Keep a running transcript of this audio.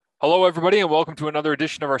Hello, everybody, and welcome to another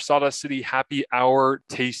edition of our Sawdust City Happy Hour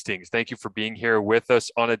tastings. Thank you for being here with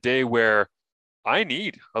us on a day where I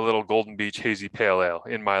need a little Golden Beach Hazy Pale Ale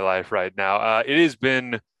in my life right now. It has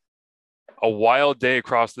been a wild day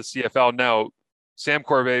across the CFL. Now, Sam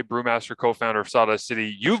Corbet, brewmaster, co-founder of Sawdust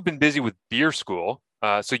City, you've been busy with beer school,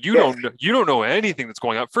 so Yes. you don't know anything that's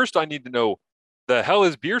going on. First, I need to know the hell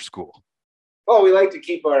is beer school? Well, we like to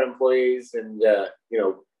keep our employees and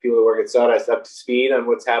people who work at Sawdust up to speed on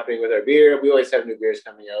what's happening with our beer. We always have new beers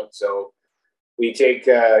coming out, so we take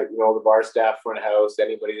the bar staff, front of house,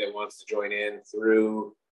 anybody that wants to join in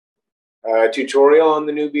through a tutorial on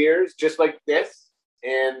the new beers, just like this,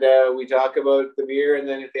 and we talk about the beer, and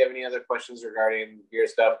then if they have any other questions regarding beer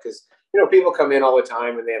stuff, because people come in all the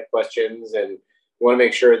time and they have questions, and we want to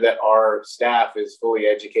make sure that our staff is fully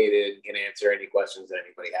educated and can answer any questions that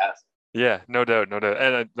anybody has. Yeah, no doubt, no doubt.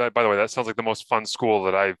 And by the way, that sounds like the most fun school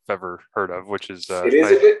that I've ever heard of, which is nice.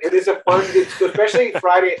 It is a fun, good school, especially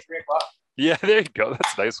Friday at 3 o'clock. Yeah, there you go.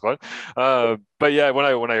 That's a nice one. But yeah,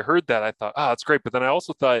 when I heard that, I thought, that's great. But then I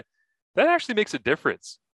also thought that actually makes a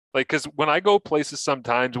difference. Like, because when I go places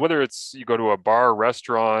sometimes, whether it's you go to a bar,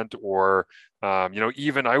 restaurant, or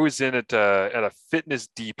even I was in at a fitness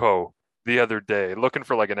depot the other day looking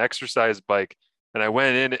for like an exercise bike, and I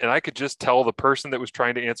went in and I could just tell the person that was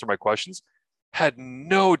trying to answer my questions had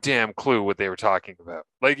no damn clue what they were talking about.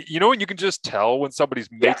 Like, when you can just tell when somebody's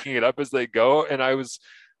Yeah. making it up as they go. And I was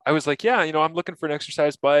like, yeah, I'm looking for an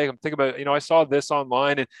exercise bike. I'm thinking about, I saw this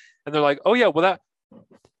online, and they're like, oh yeah, well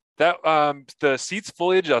that the seat's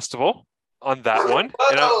fully adjustable on that one.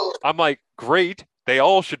 And I'm like, great. They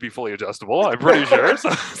all should be fully adjustable, I'm pretty sure.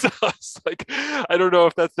 So it's like, I don't know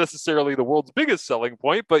if that's necessarily the world's biggest selling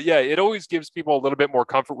point, but yeah, it always gives people a little bit more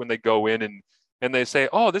comfort when they go in and they say,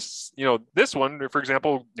 oh, this one, for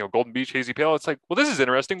example, Golden Beach Hazy Pale. It's like, well, this is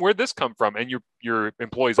interesting. Where'd this come from? And your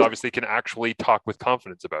employees obviously can actually talk with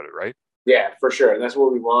confidence about it, right? Yeah, for sure. And that's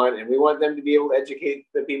what we want. And we want them to be able to educate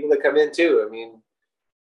the people that come in too. I mean,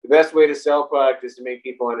 the best way to sell product is to make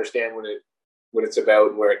people understand what it's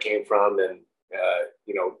about and where it came from. And,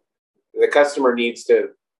 the customer needs to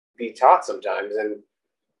be taught sometimes. And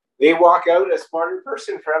they walk out a smarter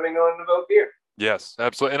person for having known about beer. Yes,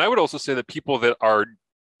 absolutely. And I would also say that people that are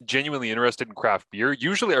genuinely interested in craft beer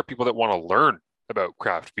usually are people that want to learn about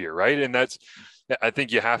craft beer, right? And I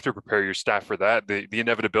think you have to prepare your staff for that. The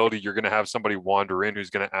inevitability you're going to have somebody wander in who's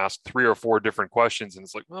going to ask three or four different questions, and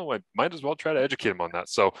it's like, well, I might as well try to educate them on that.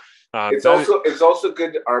 So it's also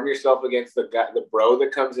good to arm yourself against the bro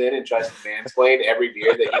that comes in and tries to mansplain every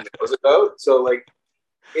beer that he knows about. So like,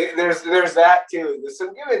 there's that too. There's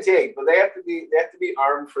some give and take, but they have to be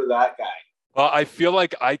armed for that guy. Well, I feel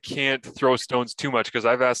like I can't throw stones too much because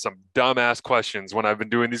I've asked some dumbass questions when I've been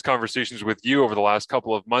doing these conversations with you over the last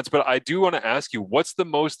couple of months. But I do want to ask you, what's the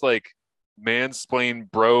most like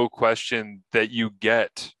mansplain bro question that you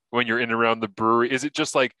get when you're in and around the brewery? Is it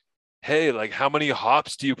just like, hey, like how many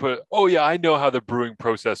hops do you put? Oh yeah, I know how the brewing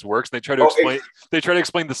process works. And Oh, they try to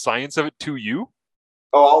explain the science of it to you.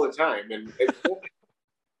 all the time, and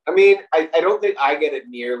I mean, I don't think I get it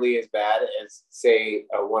nearly as bad as, say,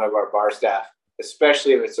 one of our bar staff,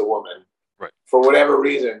 especially if it's a woman, Right. for whatever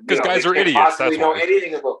reason. Because guys they are can't idiots. possibly That's know why.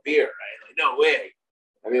 anything about beer, right? Like, no way.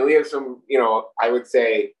 I mean, we have some, I would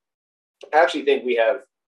say, I actually think we have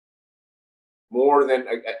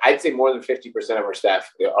I'd say more than 50% of our staff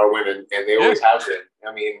are women, and they Yeah. always have been.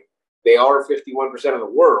 I mean, they are 51% of the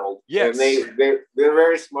world, and Yes. they're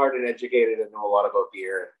very smart and educated and know a lot about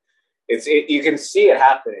beer. You can see it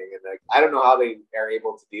happening, and like I don't know how they are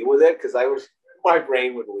able to deal with it because my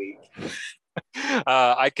brain would leak.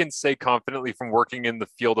 I can say confidently from working in the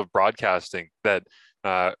field of broadcasting that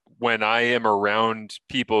when I am around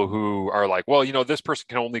people who are like, well, this person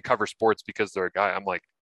can only cover sports because they're a guy, I'm like,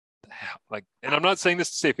 and I'm not saying this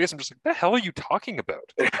to save face. I'm just like, the hell are you talking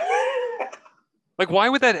about? Like, why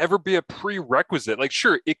would that ever be a prerequisite? Like,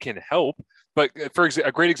 sure, it can help, but for example,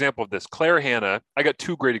 a great example of this, Claire Hanna. I got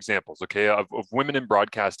two great examples, okay, of women in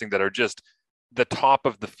broadcasting that are just the top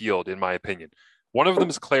of the field, in my opinion. One of them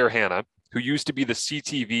is Claire Hanna, who used to be the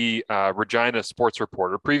CTV Regina sports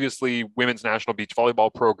reporter, previously women's national beach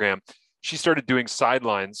volleyball program. She started doing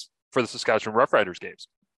sidelines for the Saskatchewan Roughriders games.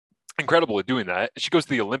 Incredible at doing that. She goes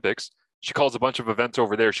to the Olympics. She calls a bunch of events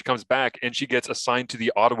over there. She comes back and she gets assigned to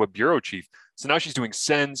the Ottawa bureau chief. So now she's doing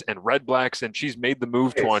Sens and Red Blacks, and she's made the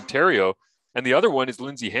move to Ontario. And the other one is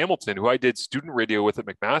Lindsay Hamilton, who I did student radio with at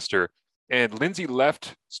McMaster. And Lindsay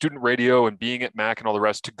left student radio and being at Mac and all the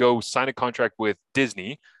rest to go sign a contract with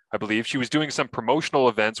Disney. I believe she was doing some promotional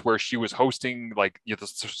events where she was hosting like the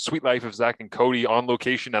Sweet Life of Zach and Cody on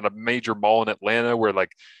location at a major mall in Atlanta, where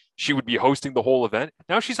like she would be hosting the whole event.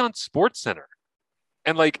 Now she's on Sports Center.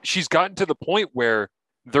 And like, she's gotten to the point where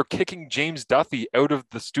they're kicking James Duthie out of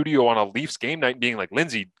the studio on a Leafs game night and being like,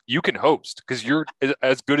 Lindsay, you can host because you're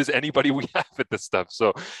as good as anybody we have at this stuff.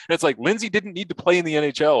 So it's like, Lindsay didn't need to play in the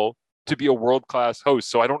NHL to be a world-class host.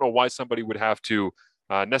 So I don't know why somebody would have to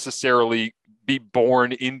necessarily be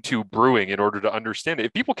born into brewing in order to understand it.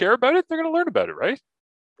 If people care about it, they're going to learn about it, right?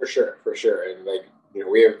 For sure. And like,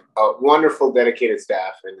 we have a wonderful, dedicated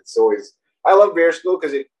staff, and it's always, I love Beer School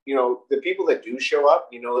because the people that do show up,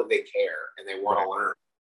 that they care and they want to learn,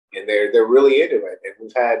 and they're really into it. And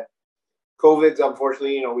we've had COVID's,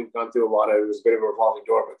 unfortunately, we've gone through a lot of, it was a bit of a revolving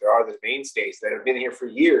door, but there are the mainstays that have been here for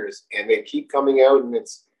years, and they keep coming out, and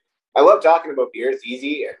I love talking about beer. It's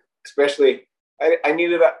easy, and especially I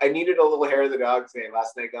needed a little hair of the dog today.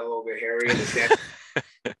 Last night got a little bit hairy in the stand.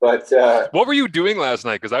 But what were you doing last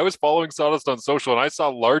night? Because I was following Sawdust on social, and I saw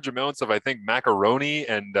large amounts of, I think, macaroni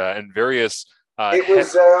and various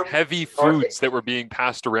heavy foods that were being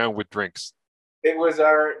passed around with drinks. It was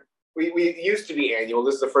we used to be annual.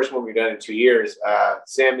 This is the first one we've done in 2 years.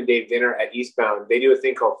 Sam and Dave dinner at Eastbound. They do a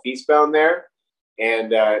thing called Feastbound there,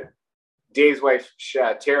 and Dave's wife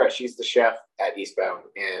Tara, she's the chef at Eastbound,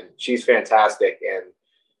 and she's fantastic. And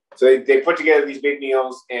so they put together these big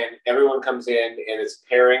meals, and everyone comes in, and it's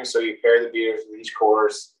pairing. So you pair the beers with each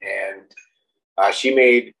course, and she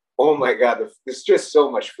made, oh my God, there's just so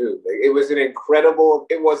much food. It was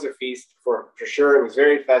it was a feast for sure. It was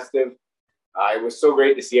very festive. It was so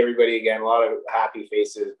great to see everybody again. A lot of happy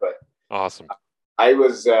faces, but awesome. I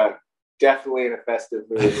was definitely in a festive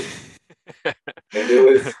mood. And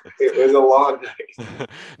it was a long night.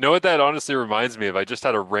 Know what that honestly reminds me of? I just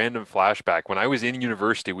had a random flashback. When I was in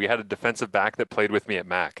university, we had a defensive back that played with me at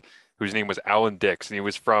Mac, whose name was Alan Dix, and he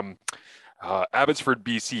was from Abbotsford,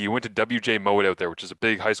 BC. He went to WJ Mowat out there, which is a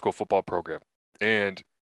big high school football program. And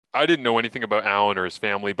I didn't know anything about Alan or his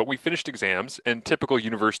family, but we finished exams, and typical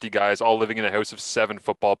university guys all living in a house of 7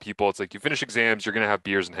 football people. It's like, you finish exams, you're going to have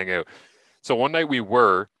beers and hang out. So one night we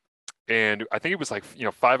were, and I think it was like,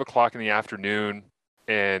 5 o'clock in the afternoon,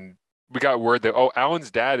 and we got word that,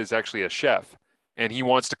 Alan's dad is actually a chef, and he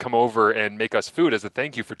wants to come over and make us food as a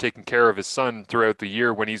thank you for taking care of his son throughout the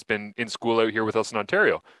year when he's been in school out here with us in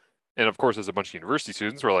Ontario. And of course, as a bunch of university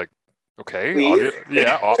students, we're like, okay,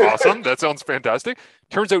 yeah, awesome. That sounds fantastic.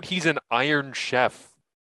 Turns out he's an Iron Chef.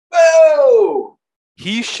 Whoa!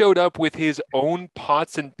 He showed up with his own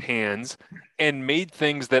pots and pans and made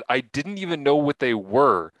things that I didn't even know what they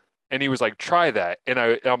were. And he was like, try that. And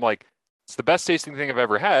I'm like, it's the best tasting thing I've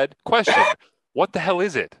ever had. Question, what the hell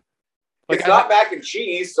is it? Like, it's not mac and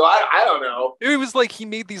cheese, so I don't know. It was like he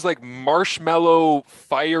made these like marshmallow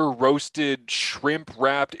fire roasted shrimp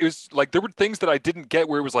wrapped. It was like there were things that I didn't get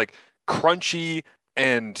where it was like crunchy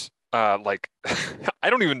and like I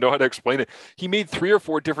don't even know how to explain it. He made 3 or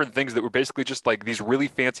 4 different things that were basically just like these really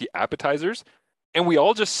fancy appetizers, and we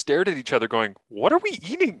all just stared at each other going, what are we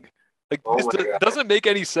eating? Like, this doesn't make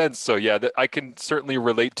any sense. So yeah, I can certainly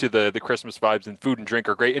relate to the Christmas vibes, and food and drink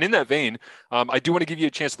are great. And in that vein, I do want to give you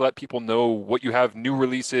a chance to let people know what you have, new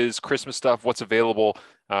releases, Christmas stuff, what's available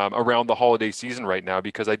around the holiday season right now,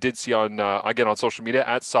 because I did see on social media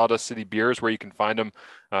at Sawdust City Beers, where you can find them,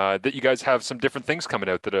 that you guys have some different things coming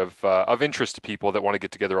out that have of interest to people that want to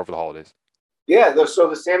get together over the holidays. Yeah, so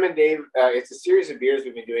the Sam and Dave, it's a series of beers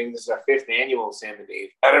we've been doing. This is our 5th annual Sam and Dave.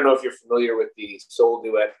 I don't know if you're familiar with the soul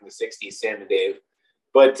duet from the 60s, Sam and Dave.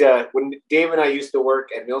 But when Dave and I used to work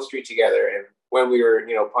at Mill Street together, and when we were,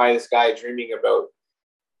 pie in the sky dreaming about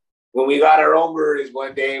when we got our own breweries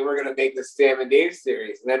one day, we're going to make the Sam and Dave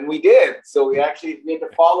series. And then we did. So we had to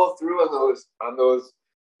follow through on those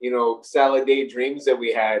salad day dreams that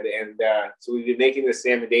we had. And so we've been making the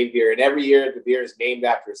Sam and Dave beer. And every year the beer is named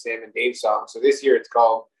after a Sam and Dave song. So this year it's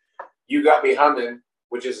called You Got Me Hummin',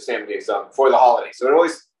 which is a Sam and Dave song for the holidays. So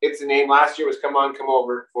it's the name. Last year was Come On, Come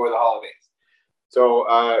Over for the holidays. So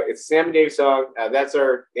it's a Sam and Dave song. That's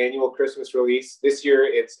our annual Christmas release. This year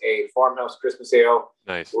it's a Farmhouse Christmas Ale.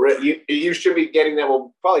 Nice. You should be getting that.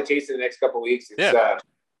 We'll probably taste it in the next couple of weeks.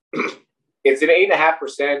 It's an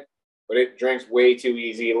 8.5%. But it drinks way too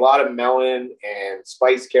easy. A lot of melon and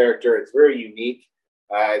spice character. It's very unique.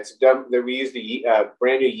 It's done that we use the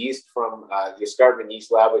brand new yeast from the Escarpment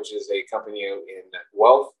Yeast Lab, which is a company in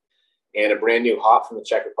Guelph, and a brand new hop from the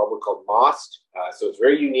Czech Republic called Most. So it's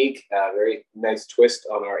very unique, very nice twist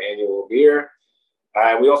on our annual beer.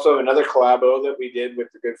 We also have another collabo that we did with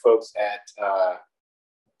the good folks at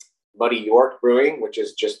Muddy York Brewing, which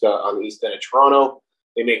is just on the east end of Toronto.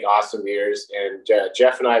 They make awesome beers. And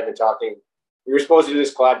Jeff and I have been talking. We were supposed to do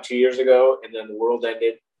this collab 2 years ago, and then the world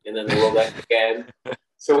ended, and then the world ended again.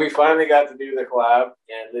 So we finally got to do the collab,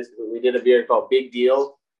 and we did a beer called Big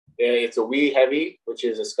Deal. It's a wee heavy, which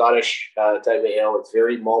is a Scottish type of ale. It's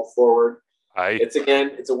very malt forward.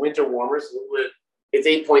 It's a winter warmer. So it's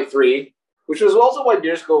 8.3, which was also why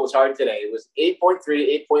beer school was hard today. It was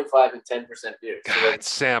 8.3, 8.5, and 10% beer. God, so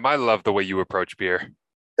Sam, I love the way you approach beer.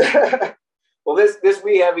 Well, this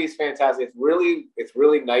wee heavy is fantastic. It's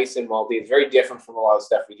really nice and malty. It's very different from a lot of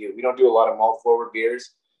stuff we do. We don't do a lot of malt forward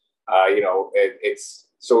beers.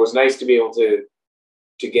 So it was nice to be able to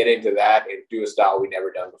get into that and do a style we've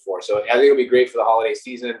never done before. So I think it'll be great for the holiday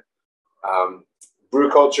season.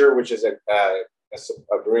 Brew Culture, which is a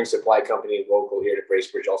brewing supply company local here to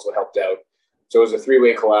Bracebridge, also helped out. So it was a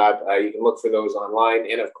 3-way collab. You can look for those online.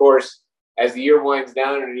 And of course, as the year winds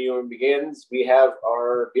down and a new one begins, we have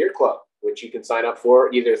our beer club, which you can sign up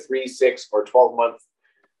for either 3, 6, or 12-month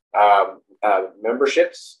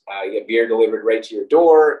memberships. You get beer delivered right to your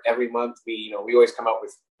door every month. We always come out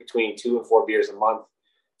with between 2 and 4 beers a month.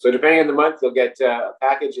 So depending on the month, you'll get a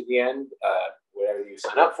package at the end, whatever you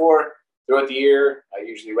sign up for. Throughout the year, I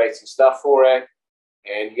usually write some stuff for it,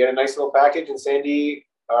 and you get a nice little package. And Sandy,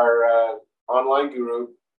 our online guru,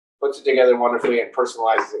 puts it together wonderfully and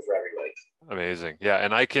personalizes it for everybody. Amazing. Yeah.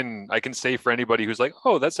 And I can say for anybody who's like,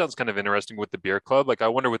 oh, that sounds kind of interesting with the beer club. Like, I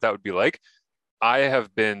wonder what that would be like. I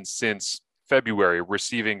have been since February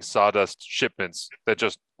receiving sawdust shipments that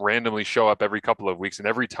just randomly show up every couple of weeks. And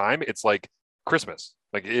every time it's like Christmas.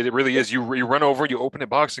 Like, it really is. You run over, you open a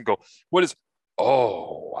box and go, what is,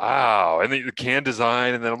 oh, wow. And then the can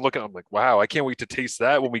design. And then I'm like, wow, I can't wait to taste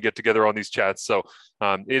that when we get together on these chats. So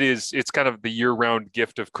it's kind of the year-round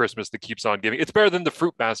gift of Christmas that keeps on giving. It's better than the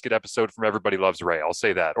fruit basket episode from Everybody Loves Ray. I'll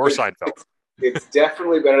say that. Or Seinfeld. It's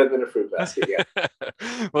definitely better than a fruit basket. Yeah.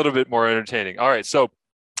 A little bit more entertaining. All right. So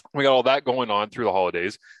we got all that going on through the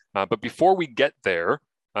holidays. But before we get there,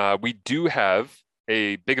 we do have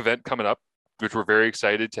a big event coming up, which we're very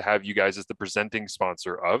excited to have you guys as the presenting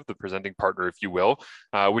sponsor of, the presenting partner, if you will,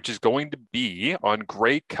 which is going to be on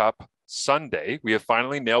Grey Cup Sunday. We have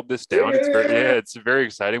finally nailed this down. It's very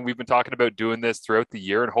exciting. We've been talking about doing this throughout the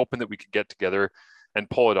year and hoping that we could get together and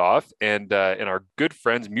pull it off. And our good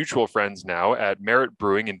friends, mutual friends now at Merit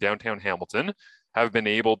Brewing in downtown Hamilton have been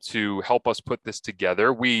able to help us put this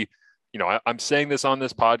together. I'm saying this on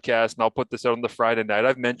this podcast, and I'll put this out on the Friday night.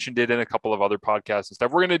 I've mentioned it in a couple of other podcasts and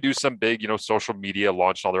stuff. We're going to do some big, social media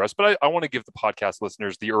launch and all the rest, but I want to give the podcast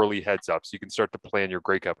listeners the early heads up so you can start to plan your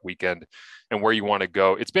Grey Cup weekend and where you want to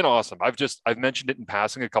go. It's been awesome. I've mentioned it in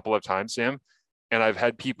passing a couple of times, Sam, and I've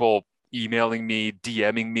had people emailing me,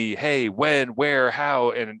 DMing me, hey, when, where,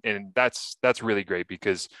 how, and that's really great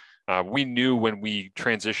because we knew when we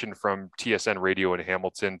transitioned from TSN Radio in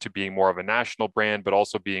Hamilton to being more of a national brand, but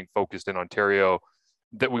also being focused in Ontario,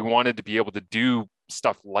 that we wanted to be able to do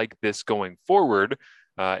stuff like this going forward.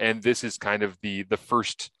 And this is kind of the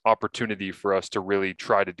first opportunity for us to really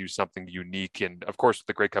try to do something unique. And of course, with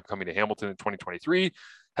the Grey Cup coming to Hamilton in 2023,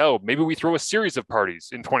 hell, maybe we throw a series of parties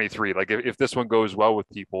in 23, like if this one goes well with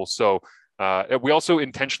people. So we also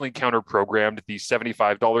intentionally counter-programmed the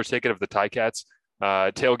 $75 ticket of the Ticats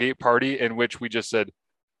tailgate party, in which we just said,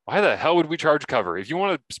 why the hell would we charge cover? If you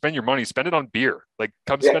want to spend your money, spend it on beer. Like,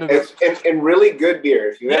 come spend it. And really good beer.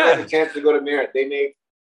 If you ever have a chance to go to Merit, they make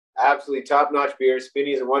absolutely top-notch beer.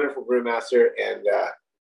 Spinny is a wonderful brewmaster. And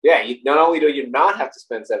not only do you not have to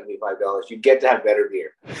spend $75, you get to have better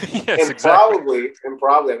beer. Yes, and exactly.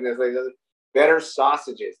 probably, I'm going to say better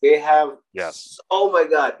sausages. They have, oh my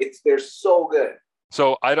God, they're so good.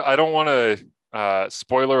 So I don't want to,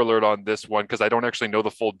 spoiler alert on this one because I don't actually know the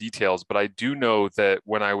full details, but I do know that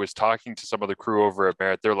when I was talking to some of the crew over at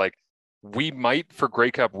Merit, they're like, we might for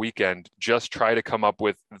Grey Cup weekend just try to come up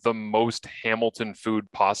with the most Hamilton food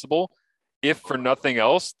possible, if for nothing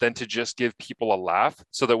else than to just give people a laugh,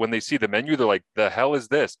 so that when they see the menu, they're like, the hell is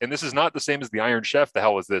this? And this is not the same as the Iron Chef. The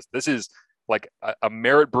hell is this? This is like a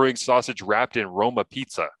Merit Brewing sausage wrapped in Roma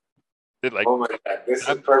pizza. Oh my God, this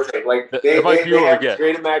is perfect. Like they have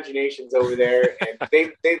great imaginations over there, and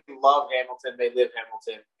they love Hamilton. They live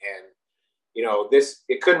Hamilton, and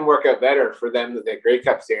it couldn't work out better for them that the Grey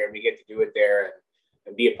Cup's there, and we get to do it there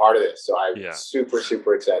and be a part of this. So I'm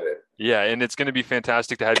super excited. Yeah, and it's going to be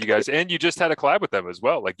fantastic to have you guys. And you just had a collab with them as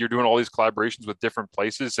well. Like, you're doing all these collaborations with different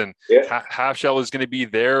places, and Half Shell is going to be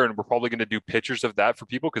there, and we're probably going to do pictures of that for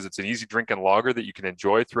people because it's an easy drinking lager that you can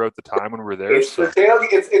enjoy throughout the time when we're there. It's like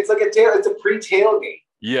it's a pre-tailgate.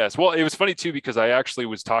 Yes. Well, it was funny too, because I actually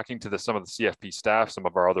was talking to some of the CFP staff, some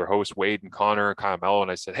of our other hosts, Wade and Connor and Kyle Mello, and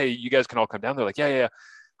I said, hey, you guys can all come down. They're like, yeah.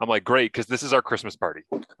 I'm like, great, because this is our Christmas party.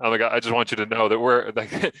 I'm like, I just want you to know that we're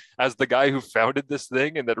like, as the guy who founded this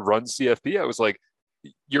thing and that runs CFP, I was like,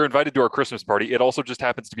 you're invited to our Christmas party. It also just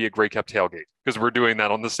happens to be a Grey Cup tailgate because we're doing that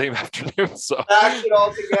on the same afternoon. So Mash it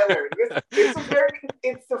all together. It's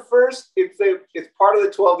part of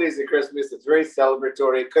the 12 days of Christmas. It's very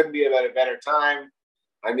celebratory. It couldn't be about a better time.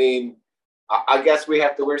 I mean, I guess we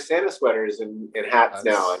have to wear Santa sweaters and hats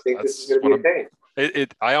now. I think this is going to be a thing.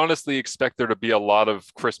 I honestly expect there to be a lot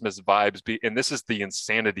of Christmas vibes. And this is the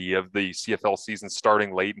insanity of the CFL season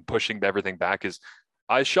starting late and pushing everything back. Is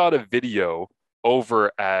I shot a video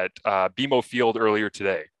over at BMO Field earlier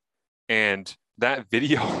today, and that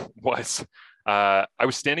video was I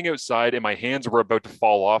was standing outside and my hands were about to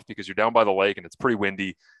fall off because you're down by the lake and it's pretty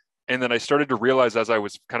windy. And then I started to realize as I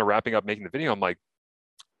was kind of wrapping up making the video, I'm like,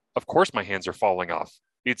 of course my hands are falling off.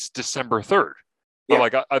 It's December 3rd.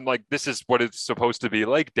 Yeah. I'm like, this is what it's supposed to be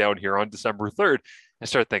like down here on December 3rd. I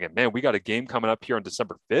started thinking, man, we got a game coming up here on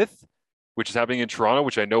December 5th, which is happening in Toronto,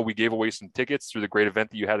 which I know we gave away some tickets through the great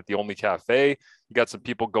event that you had at the Only Cafe. You got some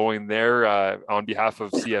people going there on behalf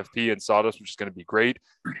of CFP and Sawdust, which is going to be great.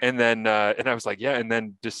 And then, and I was like, yeah. And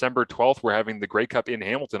then December 12th, we're having the Grey Cup in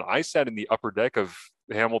Hamilton. I sat in the upper deck of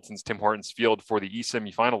Hamilton's Tim Hortons Field for the East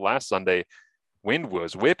semifinal last Sunday. Wind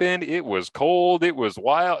was whipping. It was cold. It was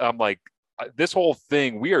wild. I'm like, this whole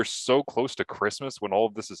thing, we are so close to Christmas when all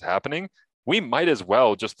of this is happening. We might as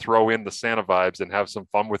well just throw in the Santa vibes and have some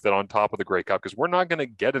fun with it on top of the Grey Cup, because we're not going to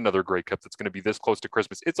get another Grey Cup that's going to be this close to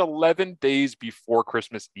Christmas. It's 11 days before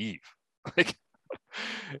Christmas Eve. Like,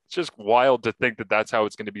 it's just wild to think that that's how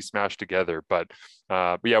it's going to be smashed together. But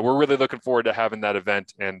yeah, we're really looking forward to having that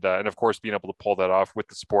event and of course being able to pull that off with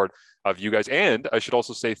the support of you guys. And I should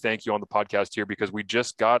also say thank you on the podcast here, because we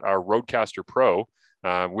just got our Rodecaster Pro,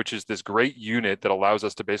 which is this great unit that allows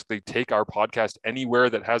us to basically take our podcast anywhere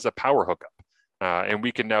that has a power hookup. And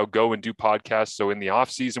we can now go and do podcasts. So in the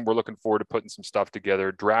off season, we're looking forward to putting some stuff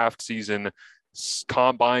together. Draft season,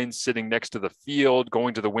 combine, sitting next to the field,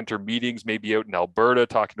 going to the winter meetings, maybe out in Alberta,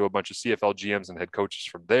 talking to a bunch of CFL GMs and head coaches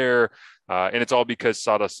from there. And it's all because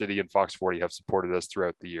Sawdust City and Fox 40 have supported us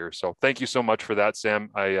throughout the year. So thank you so much for that, Sam.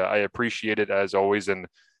 I appreciate it as always. And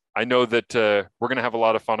I know that we're going to have a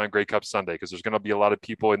lot of fun on Grey Cup Sunday, because there's going to be a lot of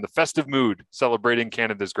people in the festive mood celebrating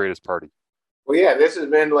Canada's greatest party. Well, yeah, this has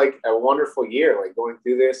been like a wonderful year, like going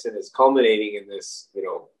through this, and it's culminating in this,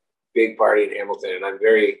 big party in Hamilton. And I'm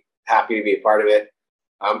very happy to be a part of it.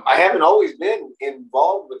 I haven't always been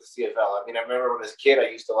involved with the CFL. I mean, I remember when I was a kid, I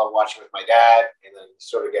used to love watching with my dad, and then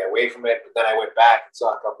sort of get away from it. But then I went back and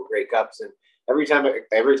saw a couple of Grey Cups, and every time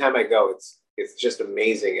I go, it's just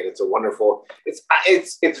amazing, and it's a wonderful. It's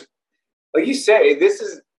like you say,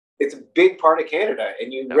 it's a big part of Canada,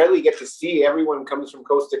 and you rarely get to see everyone comes from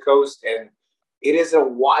coast to coast, and it is a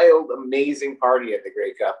wild, amazing party at the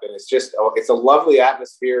Grey Cup, and it's a lovely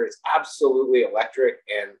atmosphere. It's absolutely electric,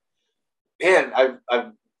 and man,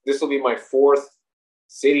 this will be my fourth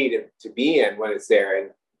city to be in when it's there,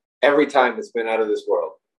 and every time it's been out of this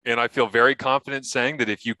world. And I feel very confident saying that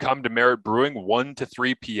if you come to Merit Brewing 1 to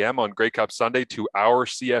 3 p.m. on Grey Cup Sunday to our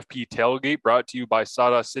CFP tailgate brought to you by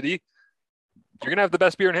Sawdust City, you're going to have the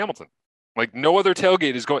best beer in Hamilton. Like, no other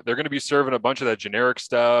tailgate is going. They're going to be serving a bunch of that generic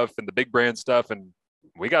stuff and the big brand stuff, and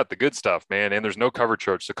we got the good stuff, man. And there's no cover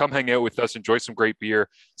charge. So come hang out with us, enjoy some great beer,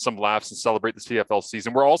 some laughs, and celebrate the CFL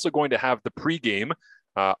season. We're also going to have the pregame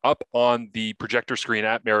up on the projector screen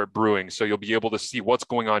at Merit Brewing. So you'll be able to see what's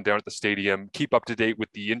going on down at the stadium, keep up to date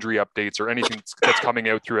with the injury updates or anything that's coming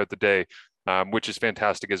out throughout the day, which is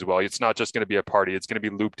fantastic as well. It's not just going to be a party. It's going to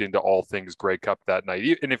be looped into all things Grey Cup that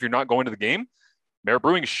night. And if you're not going to the game, Merit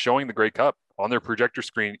Brewing is showing the Grey Cup on their projector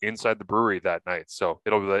screen inside the brewery that night. So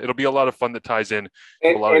it'll be a lot of fun that ties in.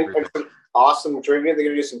 And some awesome trivia. They're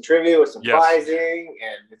going to do some trivia with some prizing,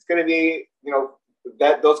 and it's going to be,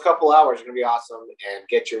 those couple hours are going to be awesome and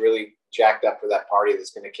get you really jacked up for that party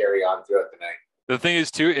that's going to carry on throughout the night. The thing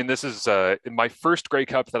is too, and this is my first Grey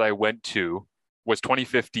Cup that I went to was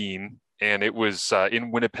 2015. And it was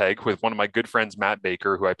in Winnipeg with one of my good friends, Matt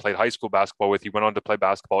Baker, who I played high school basketball with. He went on to play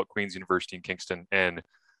basketball at Queen's University in Kingston. And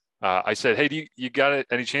I said, hey, do you got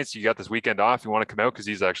any chance you got this weekend off? You want to come out? Because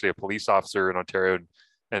he's actually a police officer in Ontario.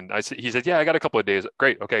 And he said, yeah, I got a couple of days.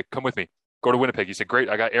 Great. Okay, come with me. Go to Winnipeg. He said, great.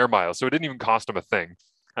 I got air miles. So it didn't even cost him a thing.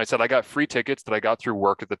 I said, I got free tickets that I got through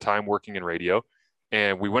work at the time working in radio.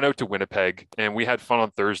 And we went out to Winnipeg, and we had fun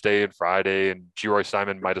on Thursday and Friday. And G-Roy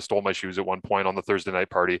Simon might have stole my shoes at one point on the Thursday night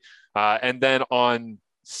party. And then on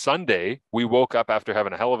Sunday, we woke up after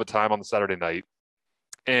having a hell of a time on the Saturday night.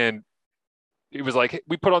 And it was like,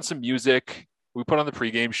 we put on some music. We put on the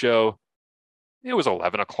pregame show. It was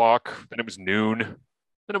 11 o'clock. Then it was noon.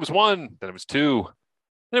 Then it was 1. Then it was 2.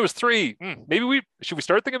 Then it was 3. Should we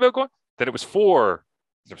start thinking about going? Then it was 4.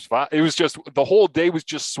 It was just the whole day was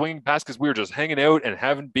just swinging past because we were just hanging out and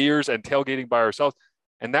having beers and tailgating by ourselves.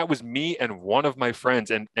 And that was me and one of my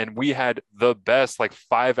friends. And we had the best like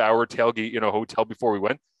 5-hour tailgate in a hotel before we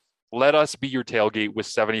went. Let us be your tailgate with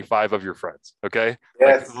 75 of your friends. Okay.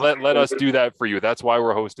 Yes. Like let us do that for you. That's why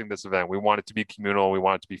we're hosting this event. We want it to be communal. We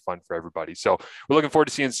want it to be fun for everybody. So we're looking forward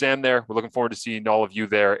to seeing Sam there. We're looking forward to seeing all of you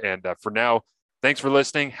there. And for now, thanks for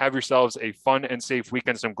listening. Have yourselves a fun and safe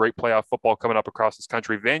weekend. Some great playoff football coming up across this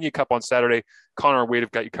country. Vanier Cup on Saturday. Connor and Wade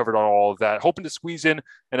have got you covered on all of that. Hoping to squeeze in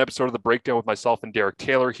an episode of The Breakdown with myself and Derek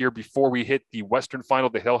Taylor here before we hit the Western Final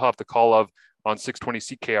that he'll have the call of on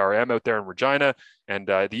 620 CKRM out there in Regina. And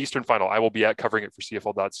the Eastern Final, I will be at covering it for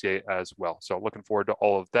CFL.ca as well. So looking forward to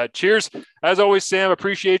all of that. Cheers. As always, Sam,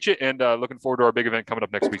 appreciate you. And looking forward to our big event coming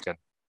up next weekend.